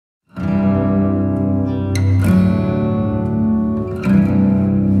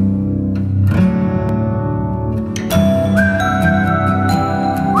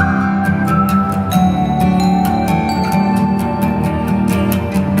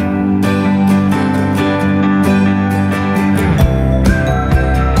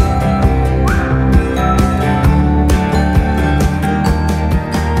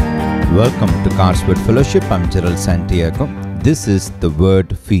Welcome to God's Word Fellowship. I'm Gerald Santiago. This is the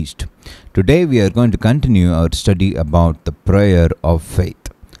Word Feast. Today we are going to continue our study about the prayer of faith.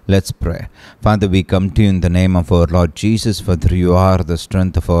 Let's pray. Father, we come to you in the name of our Lord Jesus. Father, you are the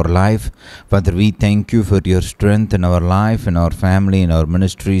strength of our life. Father, we thank you for your strength in our life, in our family, in our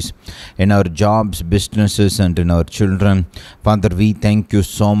ministries, in our jobs, businesses, and in our children. Father, we thank you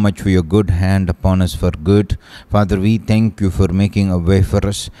so much for your good hand upon us for good. Father, we thank you for making a way for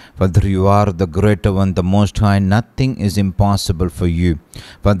us. Father, you are the greater one, the most high. Nothing is impossible for you.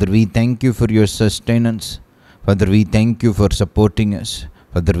 Father, we thank you for your sustenance. Father, we thank you for supporting us.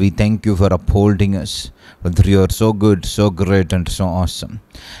 Father, we thank you for upholding us. Father, you are so good, so great, and so awesome.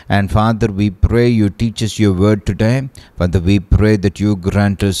 And Father, we pray you teach us your word today. Father, we pray that you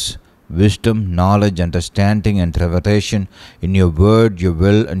grant us wisdom, knowledge, understanding, and revelation in your word, your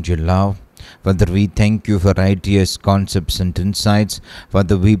will, and your love. Father, we thank you for ideas, concepts, and insights.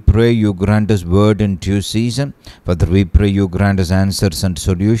 Father, we pray you grant us word in due season. Father, we pray you grant us answers and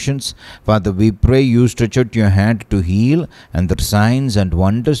solutions. Father, we pray you stretch out your hand to heal, and that signs and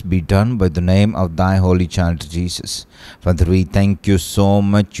wonders be done by the name of thy holy child Jesus. Father, we thank you so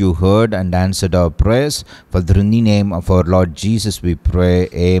much you heard and answered our prayers. Father, in the name of our Lord Jesus we pray.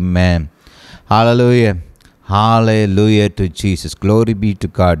 Amen. Hallelujah. Hallelujah to Jesus. Glory be to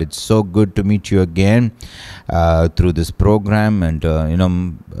God. It's so good to meet you again through this program and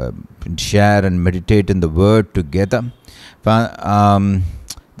share and meditate in the word together.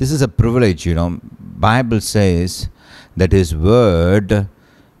 This is a privilege, Bible says that his word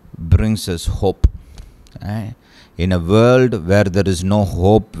brings us hope. In a world where there is no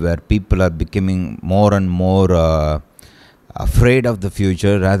hope, where people are becoming more and more afraid of the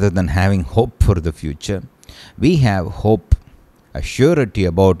future rather than having hope for the future, we have hope, a surety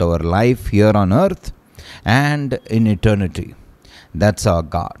about our life here on earth and in eternity. That's our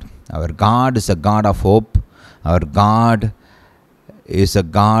God. Our God is a God of hope. Our God is a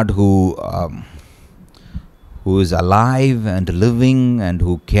God who is alive and living and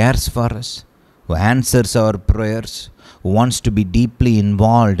who cares for us, who answers our prayers, who wants to be deeply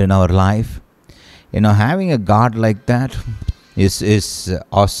involved in our life. Having a God like that is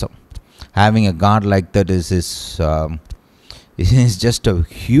awesome. Having a God like that is just a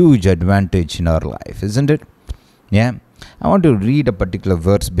huge advantage in our life, isn't it? Yeah. I want to read a particular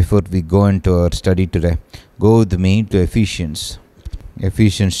verse before we go into our study today. Go with me to Ephesians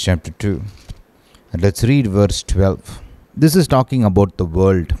chapter 2. And let's read verse 12. This is talking about the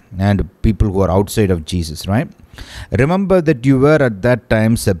world and people who are outside of Jesus, right? Remember that you were at that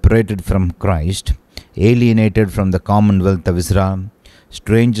time separated from Christ, alienated from the commonwealth of Israel,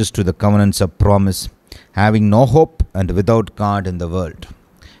 strangers to the covenants of promise, having no hope and without God in the world.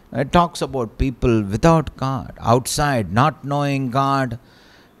 It talks about people without God, outside, not knowing God,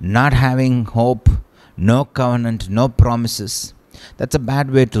 not having hope, no covenant, no promises. That's a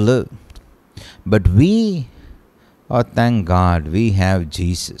bad way to live. But thank God, we have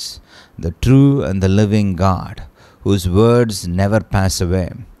Jesus, the true and the living God, whose words never pass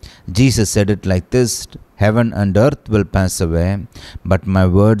away. Jesus said it like this: heaven and earth will pass away, but my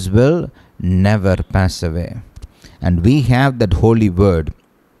words will never pass away. And we have that holy word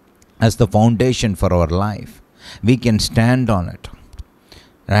as the foundation for our life. We can stand on it,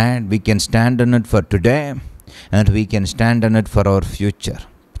 right? We can stand on it for today, and we can stand on it for our future,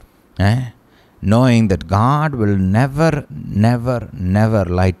 knowing that God will never, never, never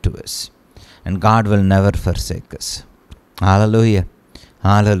lie to us, and God will never forsake us. Hallelujah.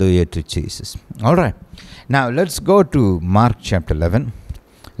 Hallelujah to Jesus. All right. Now let's go to Mark chapter 11.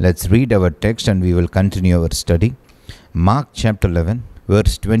 Let's read our text and we will continue our study. Mark chapter 11,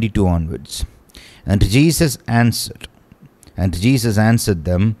 verse 22 onwards. And Jesus answered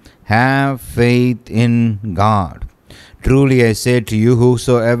them, have faith in God. Truly I say to you,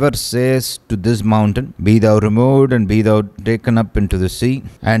 whosoever says to this mountain, be thou removed and be thou taken up into the sea,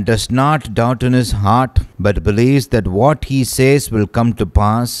 and does not doubt in his heart, but believes that what he says will come to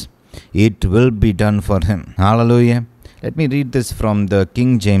pass, it will be done for him. Hallelujah. Let me read this from the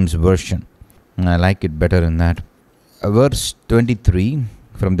King James Version. I like it better in that. Verse 23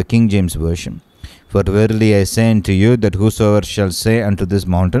 from the King James Version. For verily I say unto you, that whosoever shall say unto this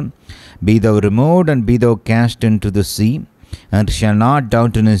mountain, be thou removed and be thou cast into the sea, and shall not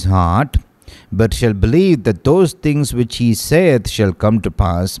doubt in his heart, but shall believe that those things which he saith shall come to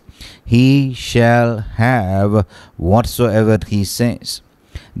pass, he shall have whatsoever he says.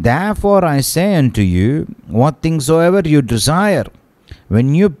 Therefore I say unto you, what things soever you desire,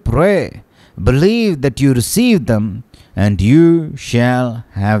 when you pray, believe that you receive them, and you shall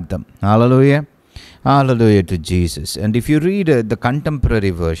have them. Hallelujah. Hallelujah to Jesus. And if you read the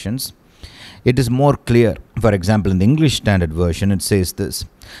contemporary versions, it is more clear. For example, in the English Standard Version, it says this,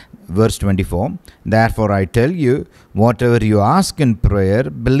 verse 24, therefore I tell you, whatever you ask in prayer,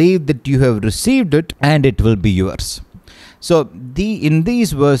 believe that you have received it and it will be yours. So in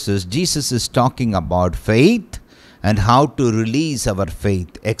these verses, Jesus is talking about faith and how to release our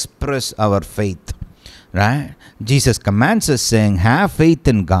faith, express our faith. Right? Jesus commands us saying, have faith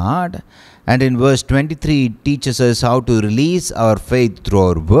in God. And in verse 23, it teaches us how to release our faith through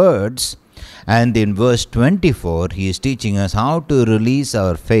our words. And in verse 24, he is teaching us how to release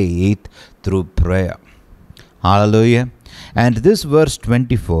our faith through prayer. Hallelujah. And this verse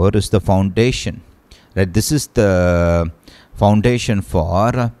 24 is the foundation. Right? This is the foundation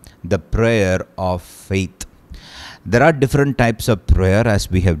for the prayer of faith. There are different types of prayer,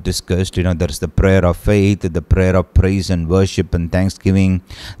 as we have discussed. There's the prayer of faith, the prayer of praise and worship and thanksgiving,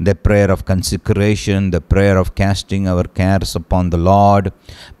 the prayer of consecration, the prayer of casting our cares upon the Lord,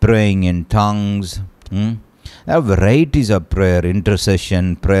 praying in tongues. There are varieties of prayer,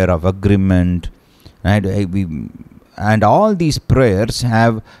 intercession, prayer of agreement, right? And all these prayers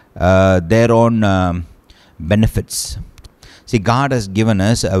have their own benefits. See, God has given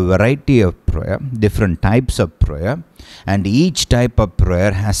us a variety of prayer, different types of prayer, and each type of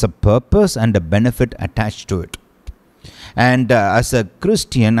prayer has a purpose and a benefit attached to it. And as a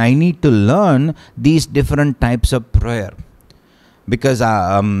Christian, I need to learn these different types of prayer, because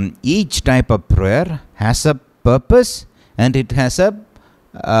each type of prayer has a purpose and it has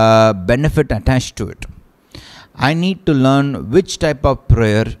a benefit attached to it. I need to learn which type of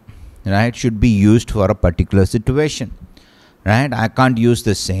prayer, right, should be used for a particular situation. Right? I can't use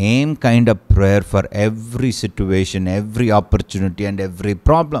the same kind of prayer for every situation, every opportunity, and every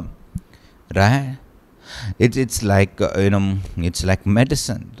problem. Right? It's like it's like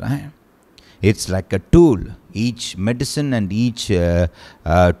medicine. Right? It's like a tool. Each medicine and each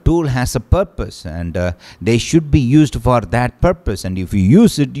tool has a purpose, and they should be used for that purpose. And if you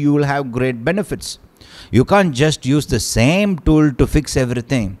use it, you will have great benefits. You can't just use the same tool to fix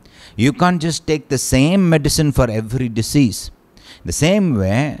everything. You can't just take the same medicine for every disease. The same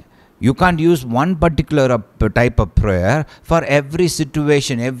way, you can't use one particular type of prayer for every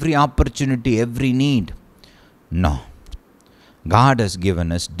situation, every opportunity, every need. No. God has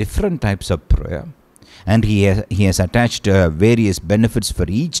given us different types of prayer, and He has attached various benefits for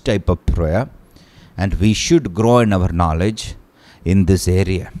each type of prayer, and we should grow in our knowledge in this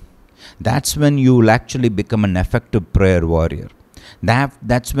area. That's when you will actually become an effective prayer warrior.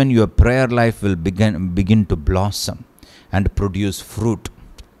 That's when your prayer life will begin to blossom and produce fruit.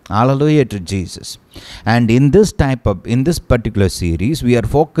 Hallelujah to Jesus. And in this particular series, we are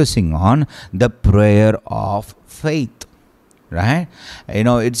focusing on the prayer of faith. Right?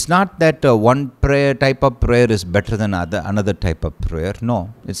 It's not that one type of prayer is better than another type of prayer.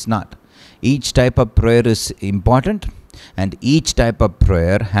 No, it's not. Each type of prayer is important, and each type of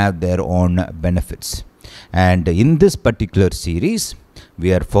prayer have their own benefits. And in this particular series,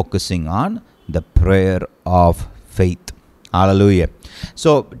 we are focusing on the prayer of faith. Hallelujah.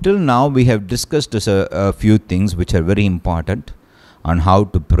 So, till now we have discussed a few things which are very important on how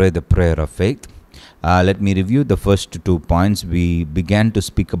to pray the prayer of faith. Let me review the first 2 points. We began to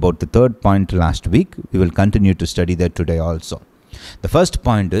speak about the third point last week. We will continue to study that today also. The first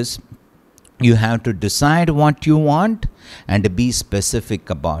point is, you have to decide what you want and be specific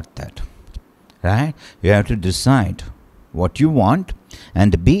about that. Right? You have to decide what you want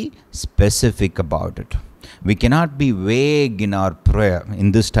and be specific about it. We cannot be vague in our prayer,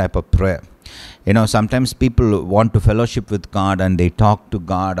 in this type of prayer. Sometimes people want to fellowship with God and they talk to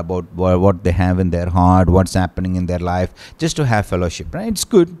God about what they have in their heart, what's happening in their life, just to have fellowship. Right? It's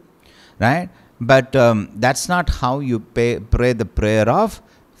good. Right? But that's not how you pray the prayer of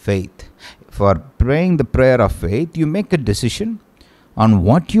faith. For praying the prayer of faith, you make a decision on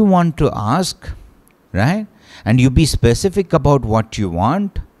what you want to ask, right? And you be specific about what you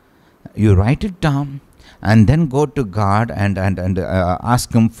want. You write it down and then go to God and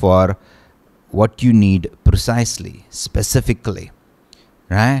ask Him for what you need precisely, specifically,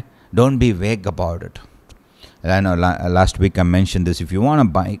 right? Don't be vague about it. I know last week I mentioned this. If you want a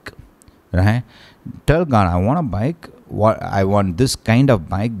bike, right? Tell God, I want a bike. I want this kind of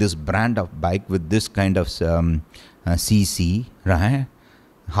bike, this brand of bike with this kind of cc, right?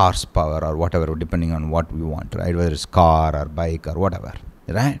 Horsepower or whatever, depending on what we want, right? Whether it's car or bike or whatever,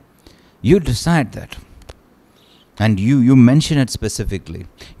 right? You decide that. And you mention it specifically.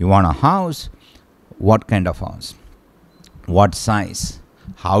 You want a house. What kind of house? What size?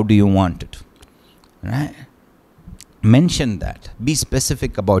 How do you want it? Right? Mention that. Be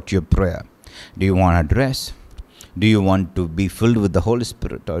specific about your prayer. Do you want a dress? Do you want to be filled with the Holy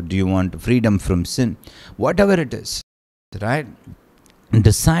Spirit, or do you want freedom from sin? Whatever it is, right?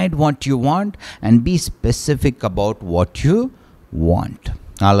 Decide what you want and be specific about what you want.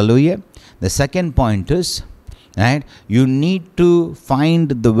 Hallelujah. The second point is, right, you need to find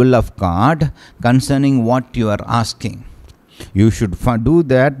the will of God concerning what you are asking. You should do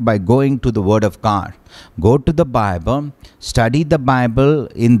that by going to the Word of God. Go to the Bible, study the Bible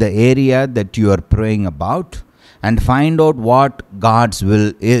in the area that you are praying about, and find out what God's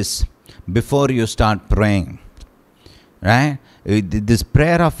will is before you start praying. Right? This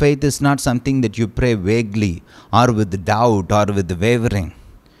prayer of faith is not something that you pray vaguely or with doubt or with wavering.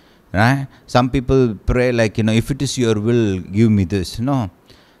 Right? Some people pray like, if it is your will, give me this. No,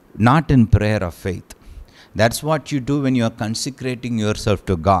 not in prayer of faith. That's what you do when you are consecrating yourself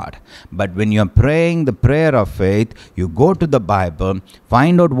to God. But when you are praying the prayer of faith, you go to the Bible,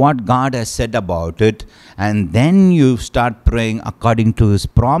 find out what God has said about it, and then you start praying according to His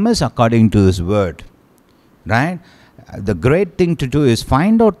promise, according to His word. Right? The great thing to do is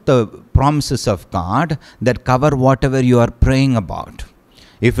find out the promises of God that cover whatever you are praying about.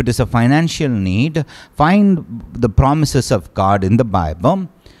 If it is a financial need, find the promises of God in the Bible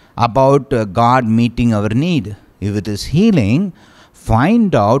about God meeting our need. If it is healing,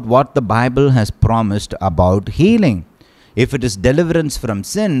 find out what the Bible has promised about healing. If it is deliverance from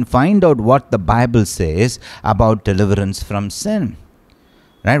sin, find out what the Bible says about deliverance from sin.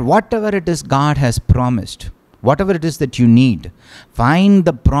 Right? Whatever it is God has promised, whatever it is that you need, find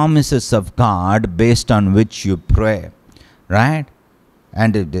the promises of God based on which you pray. Right?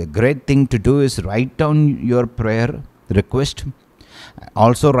 And the great thing to do is write down your prayer request.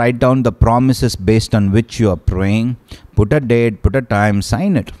 Also write down the promises based on which you are praying. Put a date, put a time,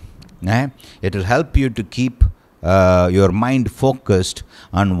 sign it. It will help you to keep your mind focused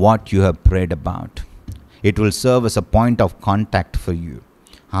on what you have prayed about. It will serve as a point of contact for you.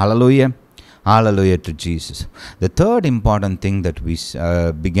 Hallelujah. Hallelujah to Jesus. The third important thing that we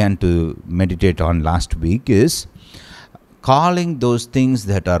began to meditate on last week is calling those things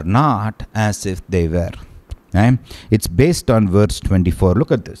that are not as if they were. It's based on verse 24.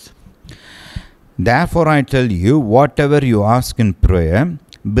 Look at this. Therefore I tell you, whatever you ask in prayer,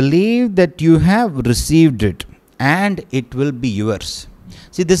 believe that you have received it, and it will be yours.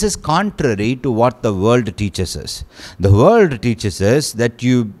 See, this is contrary to what the world teaches us. The world teaches us that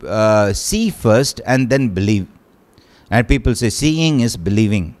you see first and then believe. And people say seeing is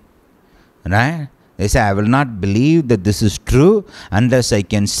believing. Right? They say, I will not believe that this is true unless I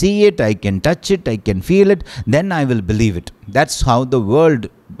can see it, I can touch it, I can feel it, then I will believe it. That's how the world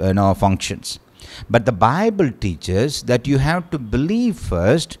functions. But the Bible teaches that you have to believe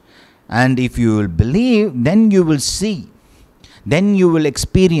first, and if you will believe, then you will see. Then you will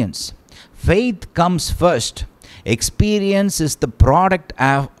experience. Faith comes first. Experience is the product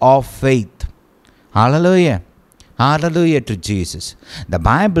of faith. Hallelujah. Hallelujah to Jesus. The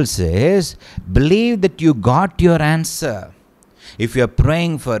Bible says, believe that you got your answer. If you are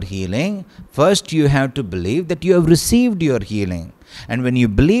praying for healing, first you have to believe that you have received your healing. And when you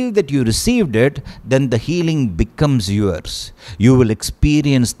believe that you received it, then the healing becomes yours. You will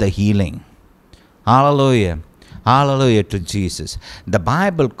experience the healing. Hallelujah. Hallelujah to Jesus. The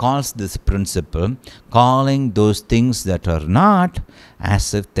Bible calls this principle calling those things that are not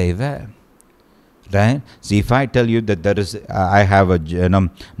as if they were. Right? See, if I tell you that I have a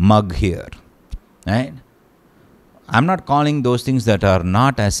mug here, right? I'm not calling those things that are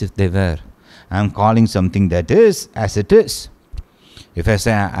not as if they were. I'm calling something that is as it is. If I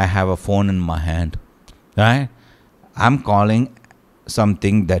say I have a phone in my hand, right? I'm calling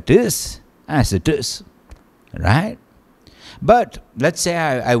something that is as it is, right? But let's say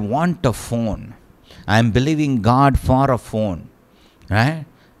I want a phone. I'm believing God for a phone, right?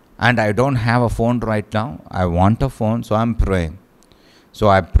 And I don't have a phone right now. I want a phone, so I'm praying. So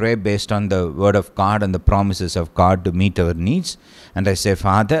I pray based on the word of God and the promises of God to meet our needs. And I say,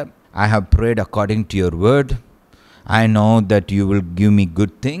 Father, I have prayed according to your word. I know that you will give me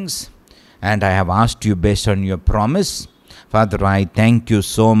good things. And I have asked you based on your promise. Father, I thank you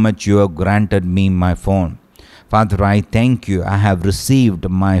so much you have granted me my phone. Father, I thank you. I have received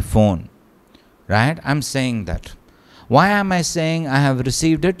my phone. Right? I'm saying that. Why am I saying I have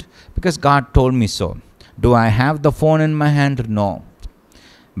received it? Because God told me so. Do I have the phone in my hand? No.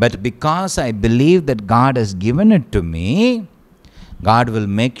 But because I believe that God has given it to me, God will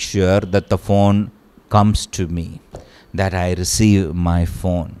make sure that the phone comes to me, that I receive my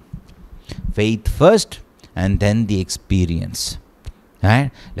phone. Faith first and then the experience.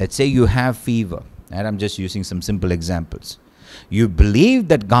 Right? Let's say you have fever. And I'm just using some simple examples. You believe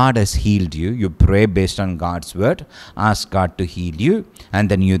that God has healed you. You pray based on God's word. Ask God to heal you. And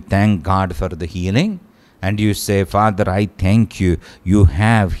then you thank God for the healing. And you say, Father, I thank you. You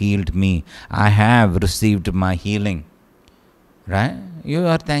have healed me. I have received my healing. Right? You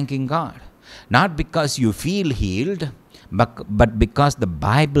are thanking God. Not because you feel healed, but because the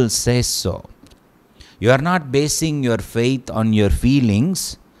Bible says so. You are not basing your faith on your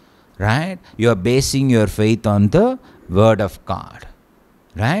feelings, right? You are basing your faith on the Word of God,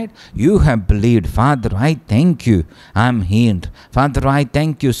 right? You have believed, Father, I thank you, I am healed. Father, I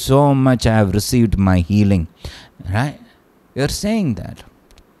thank you so much, I have received my healing, right? You are saying that.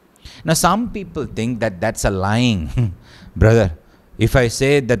 Now, some people think that that's a lying, brother. If I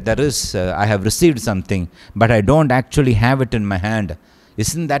say that I have received something, but I don't actually have it in my hand,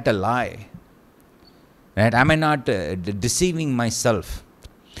 isn't that a lie? Right? Am I not deceiving myself?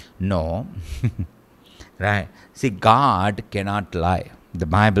 No. Right? See, God cannot lie. The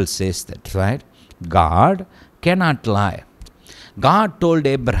Bible says that, right? God cannot lie. God told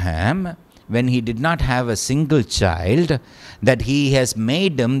Abraham, when he did not have a single child, that he has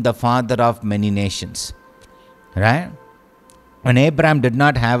made him the father of many nations. Right? When Abraham did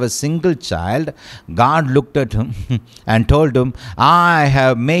not have a single child, God looked at him and told him, I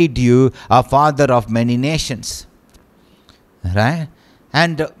have made you a father of many nations. Right?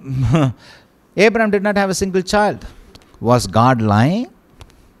 And Abraham did not have a single child. Was God lying?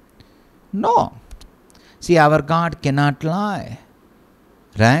 No. See, our God cannot lie.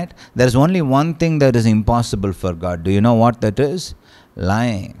 Right? There is only one thing that is impossible for God. Do you know what that is?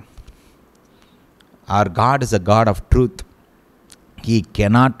 Lying. Our God is a God of truth. He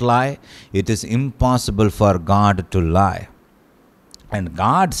cannot lie. It is impossible for God to lie. And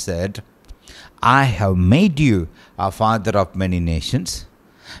God said, I have made you a father of many nations,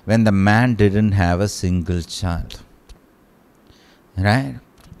 when the man didn't have a single child. Right?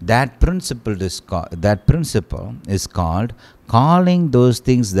 That principle is called calling those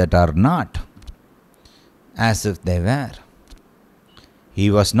things that are not as if they were.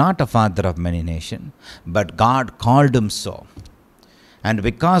 He was not a father of many nations, but God called him so. And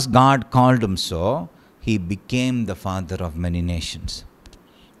because God called him so, he became the father of many nations.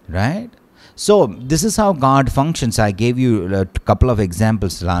 Right? So, this is how God functions. I gave you a couple of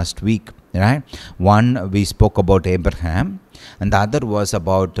examples last week. Right? One, we spoke about Abraham, and the other was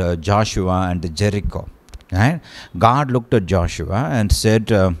about Joshua and Jericho. Right? God looked at Joshua and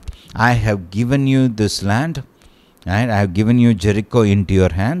said, I have given you this land. Right? I have given you Jericho into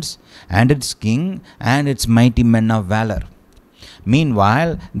your hands, and its king, and its mighty men of valor.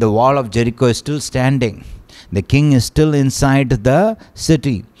 Meanwhile, the wall of Jericho is still standing. The king is still inside the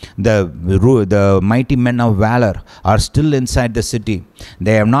city. The mighty men of valor are still inside the city.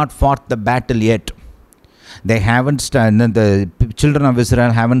 They have not fought the battle yet. They haven't started. The children of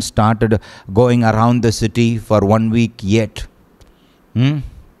Israel haven't started going around the city for 1 week yet. They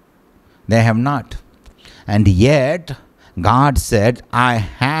have not. And yet, God said, I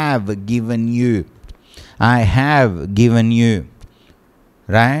have given you. I have given you.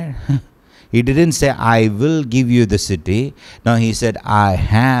 Right? He didn't say, I will give you the city. No, he said, I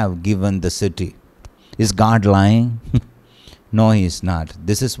have given the city. Is God lying? No, he is not.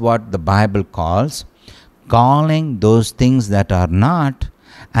 This is what the Bible calls calling those things that are not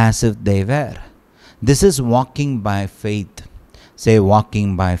as if they were. This is walking by faith. Say,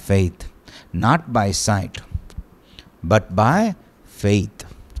 walking by faith. Not by sight, but by faith.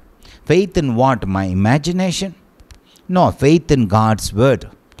 Faith in what? My imagination? No, faith in God's word.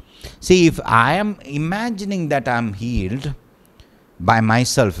 See, if I am imagining that I am healed by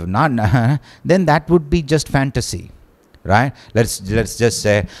myself, then that would be just fantasy, right? Let's just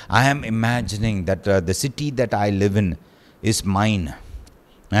say I am imagining that the city that I live in is mine,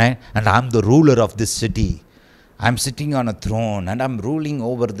 right? And I am the ruler of this city. I am sitting on a throne and I am ruling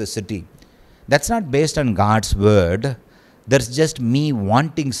over the city. That's not based on God's word. There's just me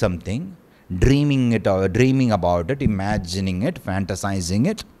wanting something, dreaming about it, imagining it, fantasizing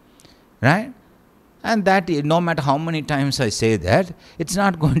it, right? And that, no matter how many times I say that, it's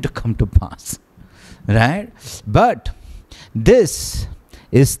not going to come to pass, right? But this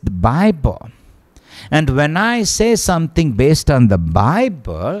is the Bible. And when I say something based on the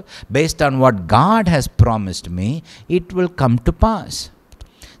Bible, based on what God has promised me, it will come to pass.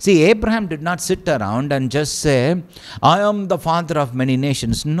 See, Abraham did not sit around and just say, I am the father of many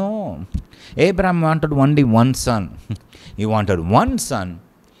nations. No. Abraham wanted only one son. He wanted one son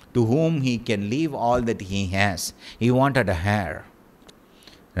to whom he can leave all that he has. He wanted a heir.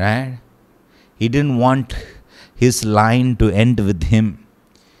 Right? He didn't want his line to end with him.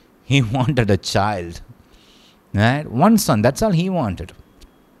 He wanted a child. Right? One son, that's all he wanted.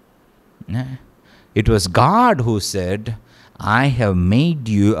 It was God who said, I have made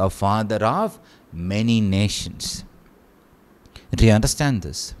you a father of many nations. Do you understand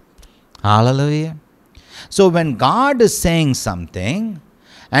this? Hallelujah. So when God is saying something,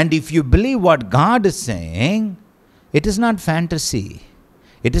 and if you believe what God is saying, it is not fantasy.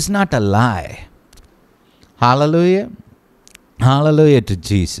 It is not a lie. Hallelujah. Hallelujah to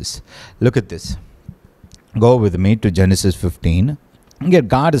Jesus. Look at this. Go with me to Genesis 15. Here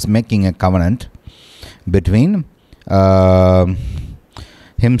God is making a covenant between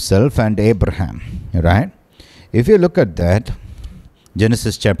himself and Abraham. Right? If you look at that,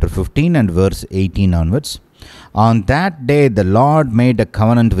 Genesis chapter 15 and verse 18 onwards. On that day the Lord made a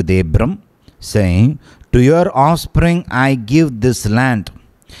covenant with Abram, saying, to your offspring I give this land,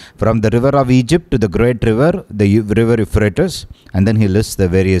 from the river of Egypt to the great river, the river Euphrates. And then he lists the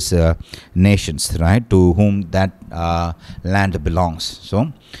various nations, right, to whom that land belongs.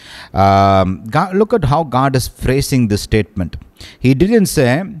 So, God, look at how God is phrasing this statement. He didn't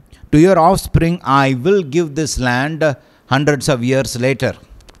say, to your offspring I will give this land hundreds of years later.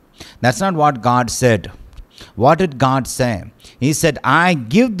 That's not what God said. What did God say? He said, I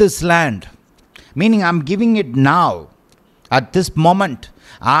give this land, meaning I'm giving it now. At this moment,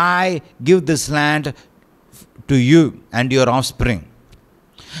 I give this land to you and your offspring.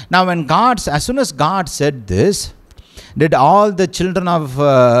 Now, as soon as God said this, did all the children of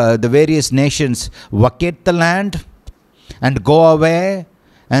the various nations vacate the land and go away?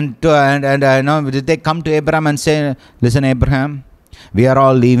 And did they come to Abraham and say, listen, Abraham, we are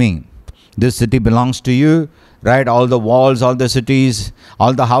all leaving. This city belongs to you, right? All the walls, all the cities,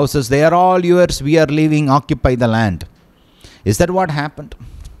 all the houses, they are all yours. We are leaving, occupy the land. Is that what happened?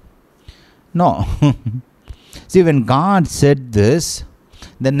 No. See, when God said this,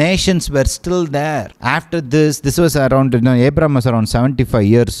 the nations were still there. After this was around, Abraham was around 75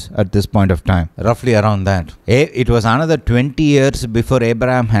 years at this point of time, roughly around that. It was another 20 years before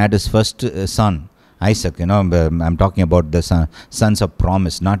Abraham had his first son, Isaac. I'm talking about the sons of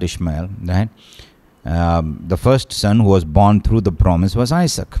promise, not Ishmael, right? The first son who was born through the promise was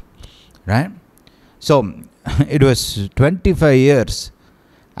Isaac, right? So, it was 25 years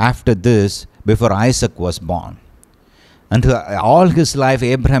after this before Isaac was born. And all his life,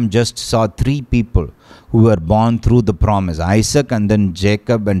 Abraham just saw three people who were born through the promise, Isaac and then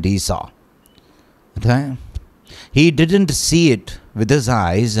Jacob and Esau. Okay? He didn't see it with his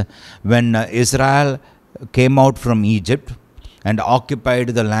eyes when Israel came out from Egypt and occupied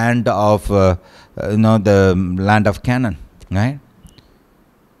the land of, the land of Canaan. Right?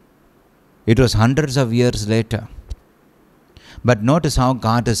 It was hundreds of years later. But notice how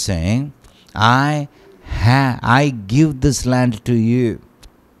God is saying, I give this land to you.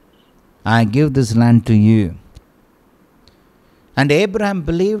 I give this land to you. And Abraham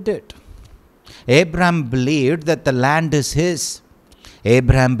believed it. Abraham believed that the land is his.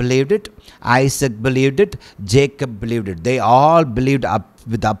 Abraham believed it. Isaac believed it. Jacob believed it. They all believed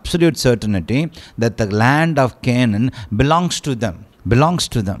with absolute certainty that the land of Canaan belongs to them. Belongs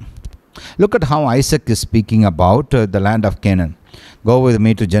to them. Look at how Isaac is speaking about the land of Canaan. Go with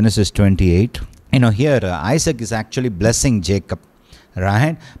me to Genesis 28. Here Isaac is actually blessing Jacob,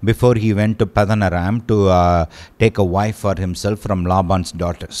 right? Before he went to Padan Aram to take a wife for himself from Laban's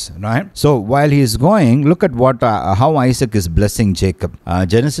daughters, right? So while he is going, look at how Isaac is blessing Jacob.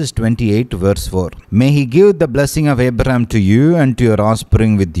 Genesis 28 verse 4. May he give the blessing of Abraham to you and to your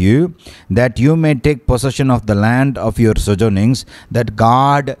offspring with you, that you may take possession of the land of your sojournings that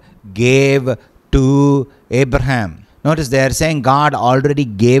God gave to Abraham. Notice they are saying God already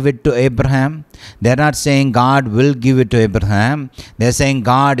gave it to Abraham. They are not saying God will give it to Abraham. They are saying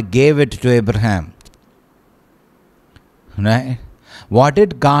God gave it to Abraham. Right? What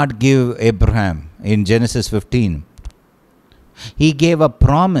did God give Abraham in Genesis 15? He gave a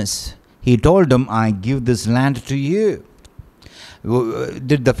promise. He told him, I give this land to you.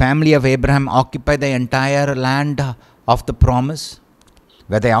 Did the family of Abraham occupy the entire land of the promise?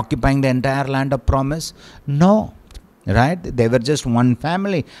 Were they occupying the entire land of promise? No. Right? They were just one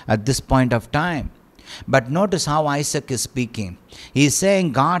family at this point of time. But notice how Isaac is speaking. He is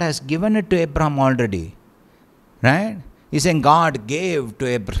saying God has given it to Abraham already. Right? He is saying God gave to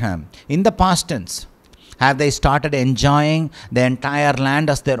Abraham. In the past tense. Have they started enjoying the entire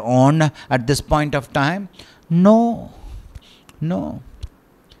land as their own at this point of time? No. No.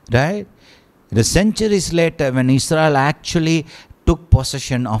 Right? The centuries later, when Israel actually took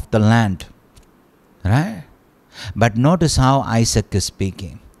possession of the land. Right? But notice how Isaac is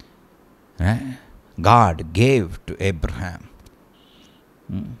speaking. Right? God gave to Abraham.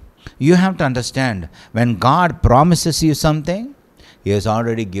 You have to understand, when God promises you something, He has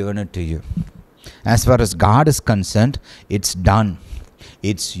already given it to you. As far as God is concerned, it's done.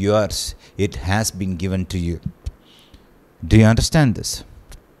 It's yours. It has been given to you. Do you understand this?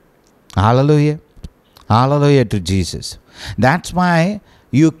 Hallelujah. Hallelujah to Jesus. That's why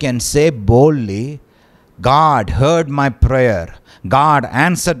you can say boldly, God heard my prayer. God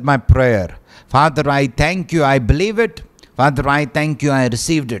answered my prayer. Father, I thank you. I believe it. Father, I thank you. I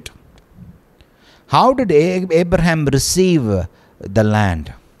received it. How did Abraham receive the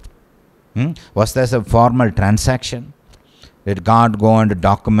land? Was there a formal transaction? Did God go and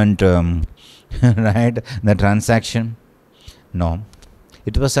document right, the transaction? No.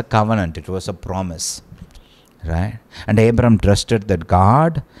 It was a covenant. It was a promise. Right? And Abraham trusted that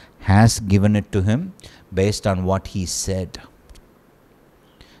God has given it to him based on what he said.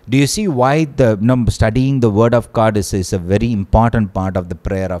 Do you see why studying the Word of God is a very important part of the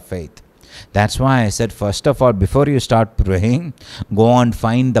prayer of faith? That's why I said, first of all, before you start praying, go and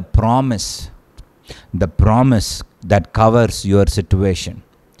find the promise that covers your situation.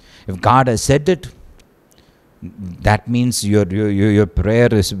 If God has said it, that means your prayer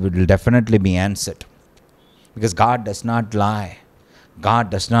will definitely be answered. Because God does not lie. God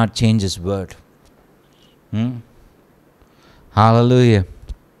does not change His word. Hallelujah.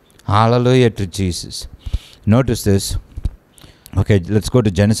 Hallelujah to Jesus. Notice this. Okay, let's go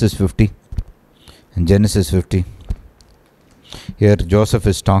to Genesis 50. In Genesis 50. Here Joseph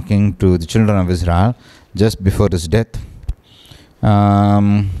is talking to the children of Israel just before his death.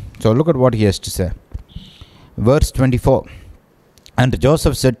 So look at what he has to say. Verse 24. And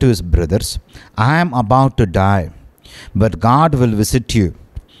Joseph said to his brothers, I am about to die, but God will visit you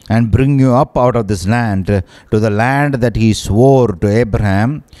and bring you up out of this land to the land that He swore to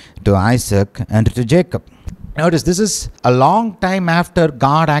Abraham, to Isaac, and to Jacob. Notice, this is a long time after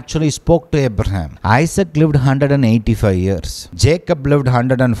God actually spoke to Abraham. Isaac lived 185 years. Jacob lived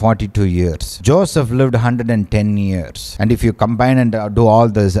 142 years. Joseph lived 110 years. And if you combine and do all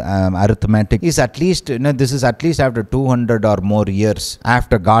this arithmetic, this is at least after 200 or more years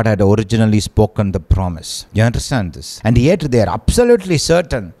after God had originally spoken the promise. You understand this? And yet they are absolutely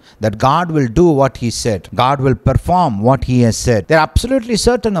certain that God will do what He said. God will perform what He has said. They're absolutely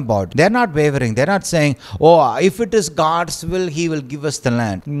certain about it. They're not wavering. They're not saying, if it is God's will, He will give us the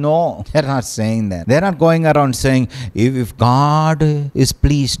land. No, they're not saying that. They're not going around saying, if God is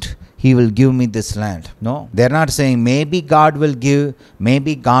pleased, He will give me this land. No, they're not saying maybe God will give,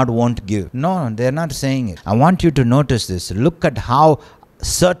 maybe God won't give. No, they're not saying it. I want you to notice this. Look at how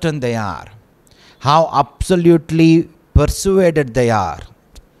certain they are. How absolutely persuaded they are.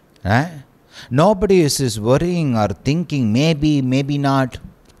 Nobody is worrying or thinking maybe, maybe not.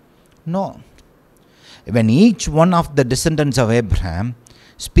 No. When each one of the descendants of Abraham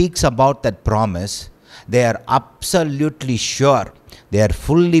speaks about that promise, they are absolutely sure. They are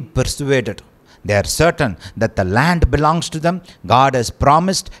fully persuaded. They are certain that the land belongs to them. God has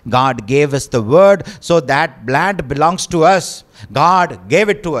promised. God gave us the word. So that land belongs to us. God gave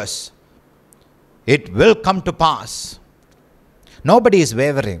it to us. It will come to pass. Nobody is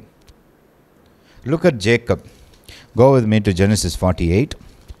wavering. Look at Jacob. Go with me to Genesis 48.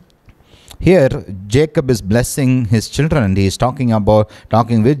 Here, Jacob is blessing his children, and he is talking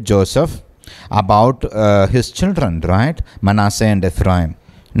with Joseph about his children, right? Manasseh and Ephraim.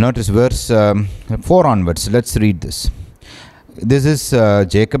 Notice verse 4 onwards. Let's read this. This is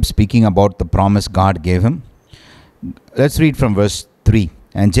Jacob speaking about the promise God gave him. Let's read from verse 3.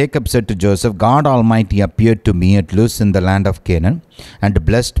 And Jacob said to Joseph, God Almighty appeared to me at Luz in the land of Canaan, and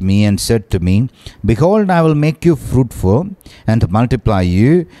blessed me, and said to me, Behold, I will make you fruitful, and multiply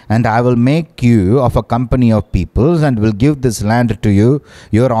you, and I will make you of a company of peoples, and will give this land to you,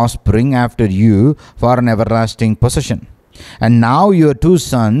 your offspring after you, for an everlasting possession. And now your two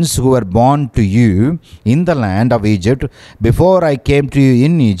sons who were born to you in the land of Egypt, before I came to you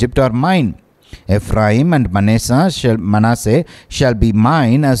in Egypt, are mine. Ephraim and Manasseh shall be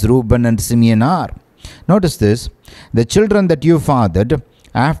mine, as Reuben and Simeon are. Notice this. The children that you fathered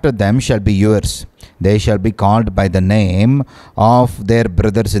after them shall be yours. They shall be called by the name of their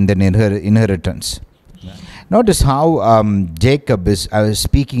brothers in their inheritance. Yeah. Notice how Jacob is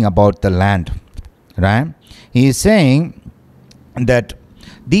speaking about the land. Right? He is saying that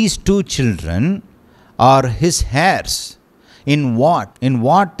these two children are his heirs. In what? In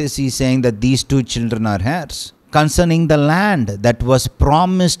what is he saying that these two children are heirs? Concerning the land that was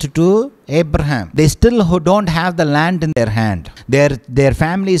promised to Abraham. They still don't have the land in their hand. Their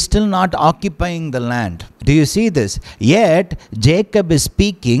family is still not occupying the land. Do you see this? Yet, Jacob is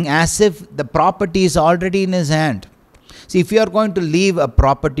speaking as if the property is already in his hand. See, if you are going to leave a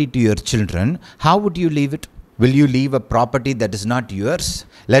property to your children, how would you leave it? Will you leave a property that is not yours?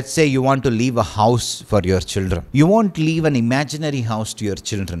 Let's say you want to leave a house for your children. You won't leave an imaginary house to your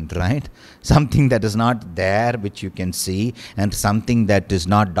children, right? Something that is not there, which you can see, and something that is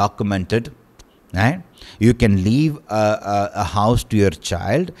not documented, right? You can leave a house to your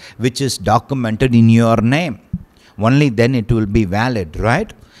child which is documented in your name. Only then it will be valid,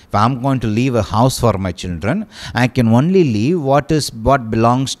 right? If I'm going to leave a house for my children, I can only leave what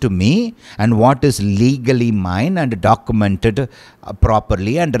belongs to me and what is legally mine and documented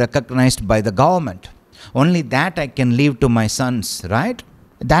properly and recognized by the government. Only that I can leave to my sons, right?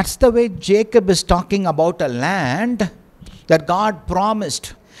 That's the way Jacob is talking about a land that God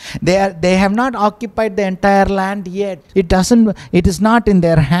promised. They have not occupied the entire land yet. It is not in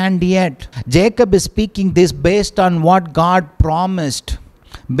their hand yet. Jacob is speaking this based on what God promised,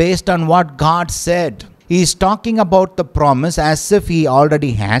 based on what God said. He is talking about the promise as if he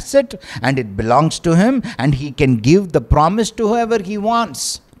already has it and it belongs to him and he can give the promise to whoever he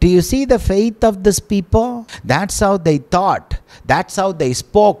wants. Do you see the faith of this people? That's how they thought. That's how they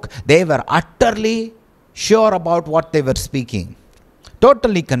spoke. They were utterly sure about what they were speaking.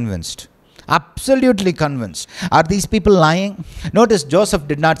 Totally convinced. Absolutely convinced. Are these people lying? Notice Joseph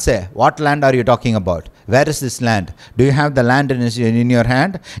did not say, what land are you talking about? Where is this land? Do you have the land in your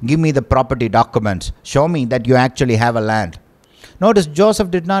hand? Give me the property documents. Show me that you actually have a land. Notice Joseph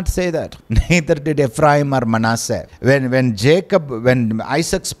did not say that. Neither did Ephraim or Manasseh. When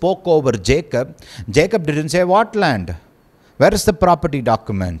Isaac spoke over Jacob, Jacob didn't say, what land? Where is the property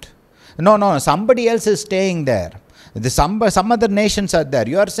document? No, somebody else is staying there. Some other nations are there.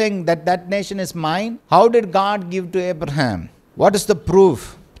 You are saying that nation is mine? How did God give to Abraham? What is the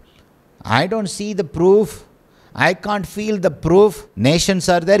proof? I don't see the proof. I can't feel the proof. Nations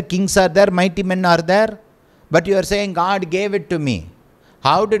are there, kings are there, mighty men are there. But you are saying God gave it to me.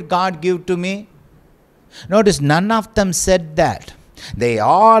 How did God give to me? Notice none of them said that. They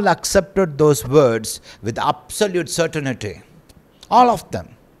all accepted those words with absolute certainty. All of them.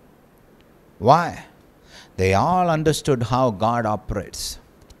 Why? They all understood how God operates.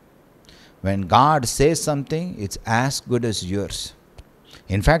 When God says something, it's as good as yours.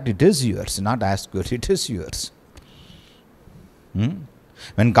 In fact, it is yours, not as good, it is yours.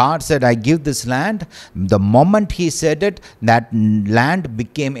 When God said, I give this land, the moment he said it, that land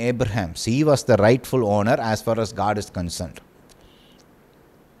became Abraham's. He was the rightful owner as far as God is concerned.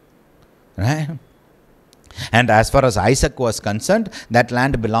 Right? And as far as Isaac was concerned, that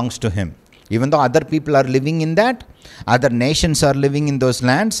land belongs to him. Even though other people are living in that, other nations are living in those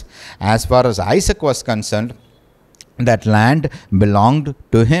lands, as far as Isaac was concerned, that land belonged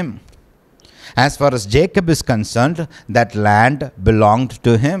to him. As far as Jacob is concerned, that land belonged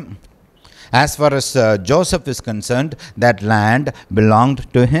to him. As far as Joseph is concerned, that land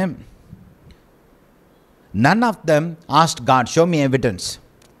belonged to him. None of them asked God, show me evidence.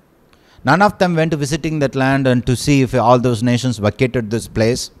 None of them went visiting that land and to see if all those nations vacated this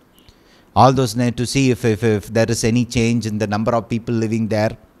place. All those to see if there is any change in the number of people living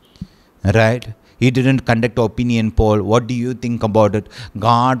there. Right? He didn't conduct an opinion poll. What do you think about it?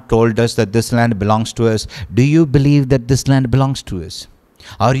 God told us that this land belongs to us. Do you believe that this land belongs to us?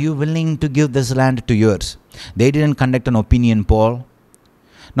 Are you willing to give this land to yours? They didn't conduct an opinion poll.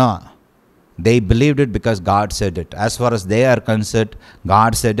 No. They believed it because God said it. As far as they are concerned,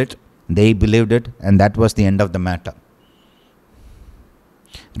 God said it. They believed it. And that was the end of the matter.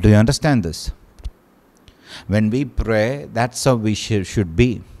 Do you understand this? When we pray, that's how we should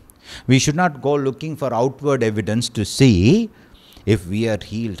be. We should not go looking for outward evidence to see if we are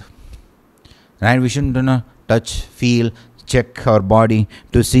healed. Right? We shouldn't touch, feel, check our body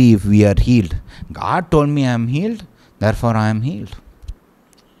to see if we are healed. God told me I am healed, therefore I am healed.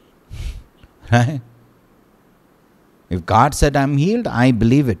 Right? If God said I am healed, I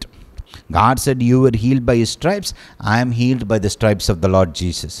believe it. God said you were healed by his stripes. I am healed by the stripes of the Lord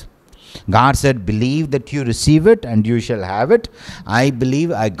Jesus. God said believe that you receive it and you shall have it. I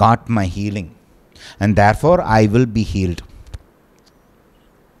believe I got my healing and therefore I will be healed.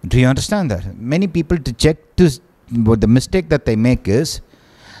 Do you understand that? Many people the mistake that they make is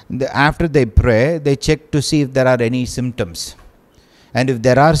after they pray, they check to see if there are any symptoms. And if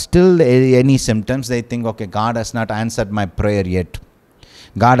there are still any symptoms, they think, okay, God has not answered my prayer yet.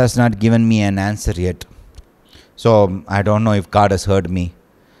 God has not given me an answer yet. So I don't know if God has heard me.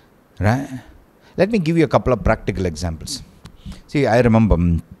 Right? Let me give you a couple of practical examples. See, I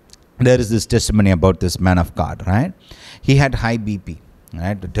remember there is this testimony about this man of God, right? He had high BP,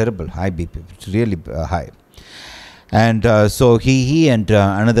 right? A terrible high BP, it's really high. And so he and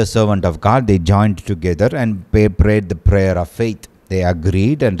another servant of God, they joined together and prayed the prayer of faith. They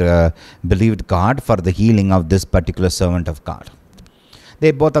agreed and believed God for the healing of this particular servant of God.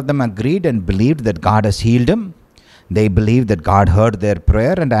 They both of them agreed and believed that God has healed him. They believed that God heard their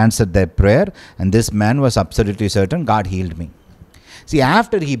prayer and answered their prayer, and this man was absolutely certain, God healed me. See,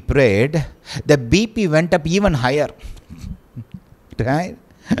 after he prayed, the BP went up even higher. Right?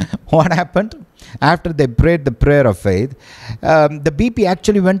 What happened? After they prayed the prayer of faith, the BP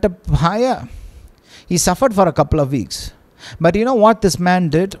actually went up higher. He suffered for a couple of weeks. But you know what this man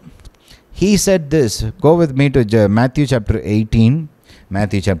did? He said this. Go with me to Matthew chapter 18.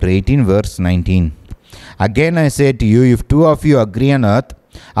 Matthew chapter 18 verse 19. Again I say to you, if two of you agree on earth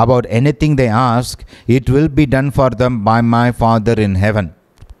about anything they ask, it will be done for them by my Father in heaven.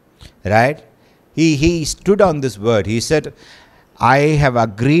 Right? He stood on this word. He said, I have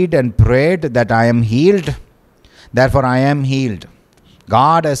agreed and prayed that I am healed. Therefore I am healed.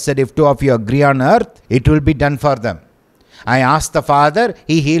 God has said, if two of you agree on earth, it will be done for them. I asked the Father,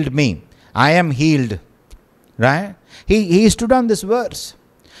 He healed me. I am healed. Right? He stood on this verse.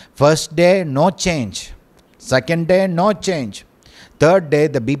 First day, no change. Second day, no change. Third day,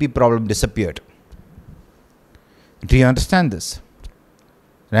 the BP problem disappeared. Do you understand this?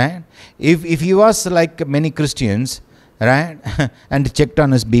 Right? If he was like many Christians, right, and checked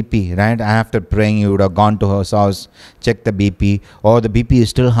on his BP, right, after praying, he would have gone to his house, checked the BP. Oh, the BP is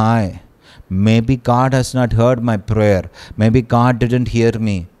still high. Maybe God has not heard my prayer. Maybe God didn't hear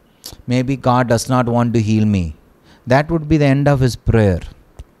me. Maybe God does not want to heal me. That would be the end of his prayer.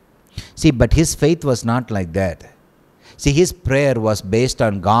 See, but his faith was not like that. See, his prayer was based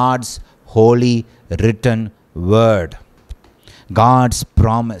on God's holy written word, God's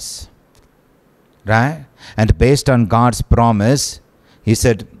promise. Right? And based on God's promise, he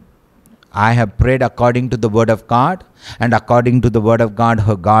said, I have prayed according to the word of God, and according to the word of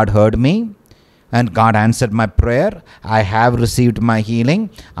God, God heard me, and God answered my prayer. I have received my healing.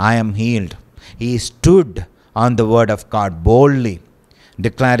 I am healed. He stood on the word of God boldly,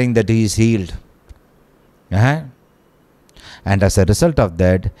 declaring that he is healed. Uh-huh. And as a result of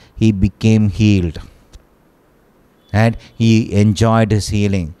that, he became healed. And he enjoyed his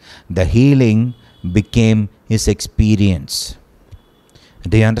healing. The healing became his experience.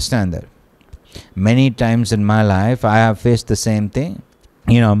 Do you understand that? Many times in my life, I have faced the same thing.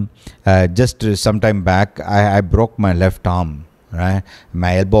 Just some time back, I broke my left arm. Right?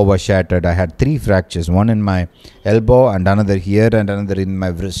 My elbow was shattered. I had 3 fractures, one in my elbow and another here and another in my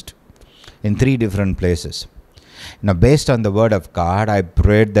wrist, in 3 different places. Now, based on the word of God, I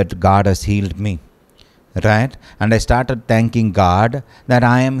prayed that God has healed me. Right? And I started thanking God that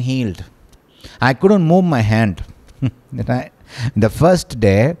I am healed. I couldn't move my hand. Right? The first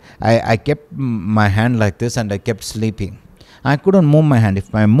day, I kept my hand like this and I kept sleeping. I couldn't move my hand.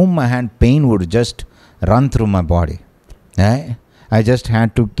 If I moved my hand, pain would just run through my body. Right? I just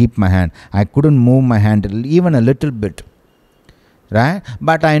had to keep my hand. I couldn't move my hand even a little bit. Right?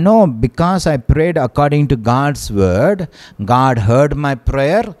 But I know because I prayed according to God's word, God heard my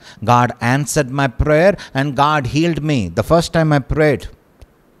prayer, God answered my prayer, and God healed me the first time I prayed.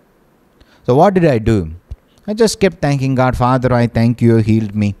 So what did I do? I just kept thanking God. Father, I thank you, you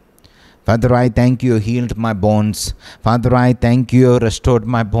healed me. Father, I thank you, you healed my bones. Father, I thank you, you restored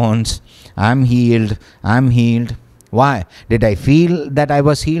my bones. I'm healed. I'm healed. Why? Did I feel that I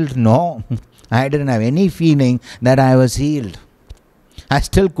was healed? No. I didn't have any feeling that I was healed. I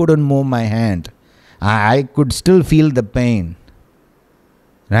still couldn't move my hand. I could still feel the pain.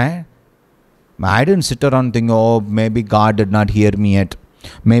 Right? I didn't sit around thinking, oh, maybe God did not hear me yet.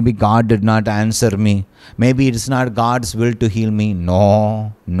 Maybe God did not answer me. Maybe it is not God's will to heal me.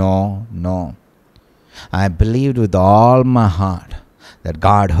 No. I believed with all my heart that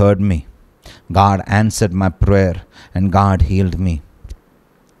God heard me. God answered my prayer and God healed me.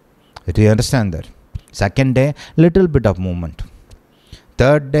 Do you understand that? Second day, little bit of movement.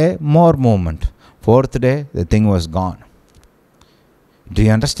 Third day, more movement. Fourth day, the thing was gone. Do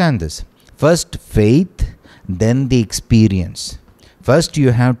you understand this? First faith, then the experience. First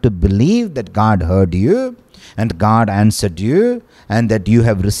you have to believe that God heard you and God answered you and that you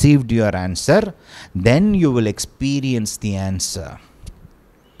have received your answer. Then you will experience the answer.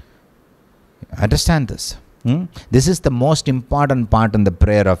 Understand this? This is the most important part in the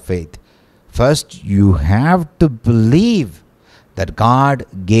prayer of faith. First, you have to believe that God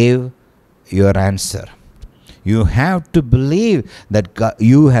gave your answer. You have to believe that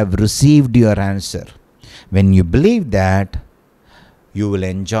you have received your answer. When you believe that, you will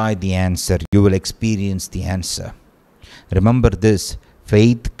enjoy the answer. You will experience the answer. Remember this,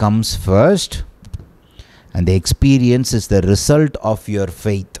 faith comes first, And the experience is the result of your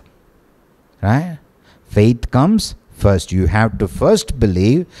faith. Right? Faith comes first. You have to first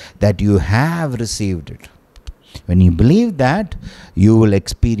believe that you have received it. When you believe that, you will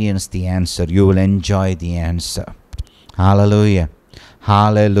experience the answer. You will enjoy the answer. Hallelujah.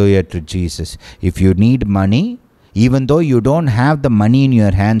 Hallelujah to Jesus. If you need money, even though you don't have the money in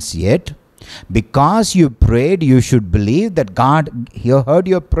your hands yet, because you prayed, you should believe that God heard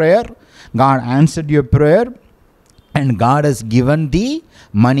your prayer, God answered your prayer, and God has given the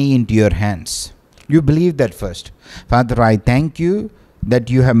money into your hands. You believe that first. Father, I thank you that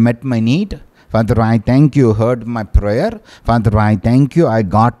you have met my need. Father, I thank you heard my prayer. Father, I thank you I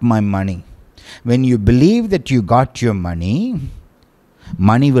got my money. When you believe that you got your money,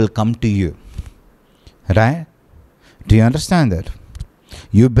 money will come to you. Right? Do you understand that?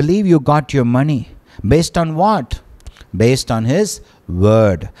 You believe you got your money. Based on what? Based on His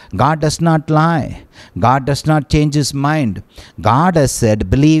word. God does not lie. God does not change His mind. God has said,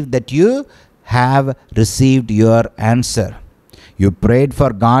 believe that you have received your answer. You prayed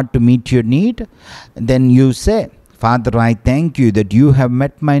for God to meet your need. Then you say, Father, I thank you that you have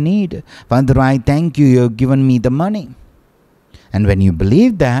met my need. Father, I thank you, you have given me the money. And when you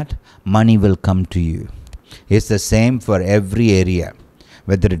believe that, money will come to you. It's the same for every area.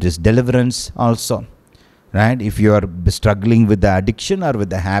 Whether it is deliverance also. Right? If you are struggling with the addiction or with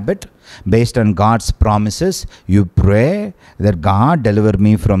the habit, based on God's promises, you pray that God deliver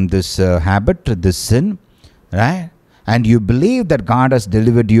me from this habit, this sin. Right? And you believe that God has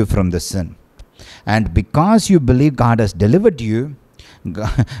delivered you from the sin. And because you believe God has delivered you,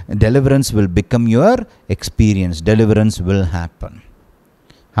 deliverance will become your experience. Deliverance will happen.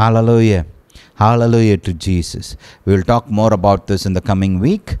 Hallelujah. Hallelujah to Jesus. We will talk more about this in the coming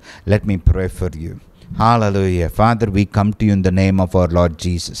week. Let me pray for you. Hallelujah. Father, we come to you in the name of our Lord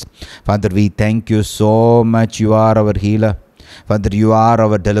Jesus. Father, we thank you so much. You are our healer. Father, you are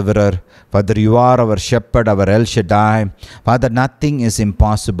our deliverer. Father, you are our shepherd, our El Shaddai. Father, nothing is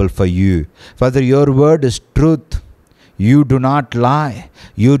impossible for you. Father, your word is truth. You do not lie.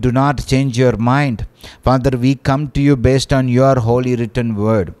 You do not change your mind. Father, we come to you based on your holy written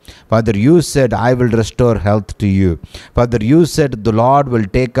word. Father, you said, I will restore health to you. Father, you said, the Lord will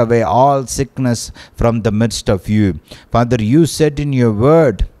take away all sickness from the midst of you. Father, you said in your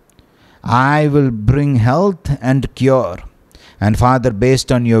word, I will bring health and cure. And Father,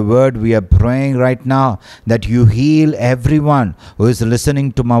 based on your word, we are praying right now that you heal everyone who is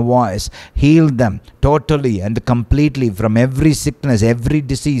listening to my voice. Heal them totally and completely from every sickness, every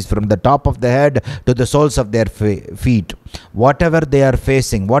disease, from the top of the head to the soles of their feet. Whatever they are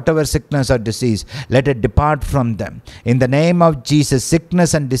facing, whatever sickness or disease, let it depart from them. In the name of Jesus,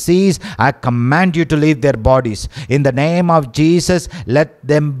 sickness and disease, I command you to leave their bodies. In the name of Jesus, let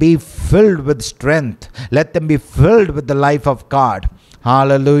them be filled with strength. Let them be filled with the life of God.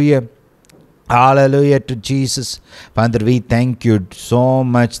 Hallelujah. Hallelujah to Jesus. Father, we thank you so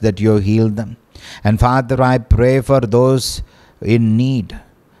much that you healed them. And Father, I pray for those in need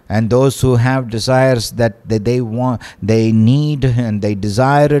and those who have desires that they want, they need and they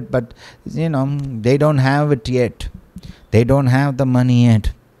desire it, but they don't have it yet. They don't have the money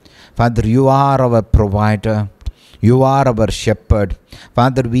yet. Father, you are our provider. You are our shepherd.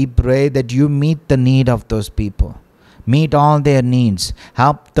 Father, we pray that you meet the need of those people. Meet all their needs.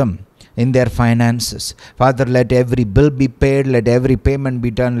 Help them in their finances. Father, let every bill be paid. Let every payment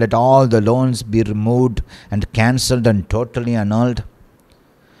be done. Let all the loans be removed and cancelled and totally annulled.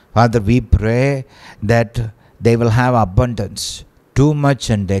 Father, we pray that they will have abundance, too much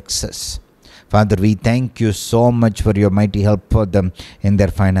and excess. Father, we thank you so much for your mighty help for them in their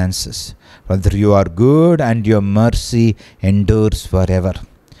finances. Father, you are good and your mercy endures forever.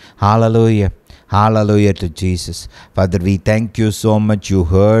 Hallelujah. Hallelujah to Jesus. Father, we thank you so much. You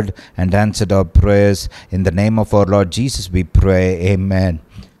heard and answered our prayers. In the name of our Lord Jesus, we pray. Amen.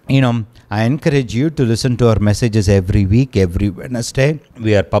 I encourage you to listen to our messages every week, every Wednesday.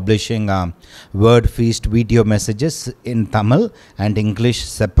 We are publishing Word Feast video messages in Tamil and English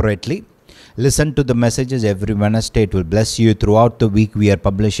separately. Listen to the messages every Wednesday. It will bless you. Throughout the week, we are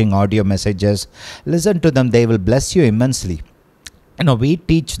publishing audio messages. Listen to them. They will bless you immensely. We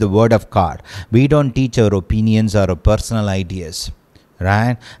teach the Word of God. We don't teach our opinions or our personal ideas.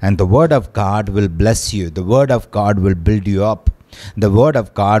 Right? And the Word of God will bless you. The Word of God will build you up. The Word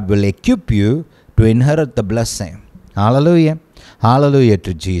of God will equip you to inherit the blessing. Hallelujah. Hallelujah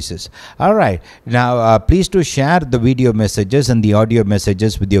to Jesus. All right. Now, please do share the video messages and the audio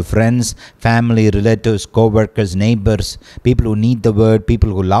messages with your friends, family, relatives, co-workers, neighbors, people who need the Word,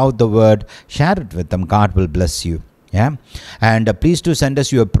 people who love the Word. Share it with them. God will bless you. Yeah, and please do send us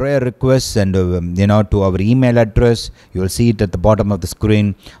your prayer requests, and to our email address. You will see it at the bottom of the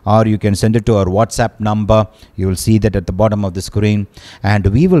screen, or you can send it to our WhatsApp number. You will see that at the bottom of the screen, and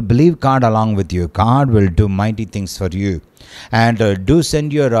we will believe God along with you. God will do mighty things for you. And do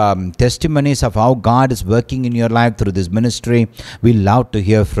send your testimonies of how God is working in your life through this ministry. We love to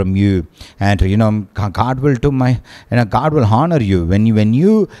hear from you. And God will God will honor you when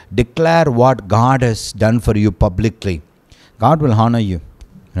you declare what God has done for you publicly. God will honor you.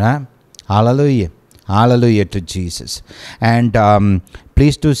 Right? Hallelujah. Hallelujah to Jesus. And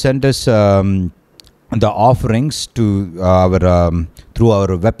please do send us the offerings to our through our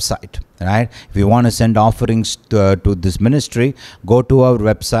website. Right? If you want to send offerings to this ministry, go to our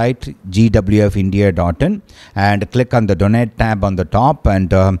website gwfindia.in and click on the donate tab on the top,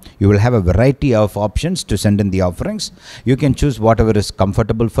 and you will have a variety of options to send in the offerings. You can choose whatever is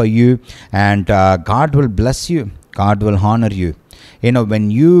comfortable for you, and God will bless you. God will honor you.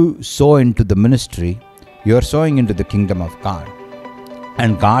 When you sow into the ministry, you are sowing into the kingdom of God,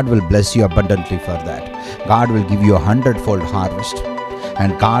 and God will bless you abundantly for that. God will give you 100-fold harvest.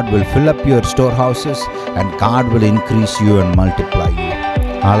 And God will fill up your storehouses, and God will increase you and multiply you.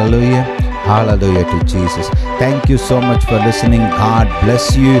 Hallelujah. Hallelujah to Jesus. Thank you so much for listening. God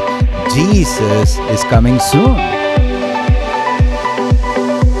bless you. Jesus is coming soon.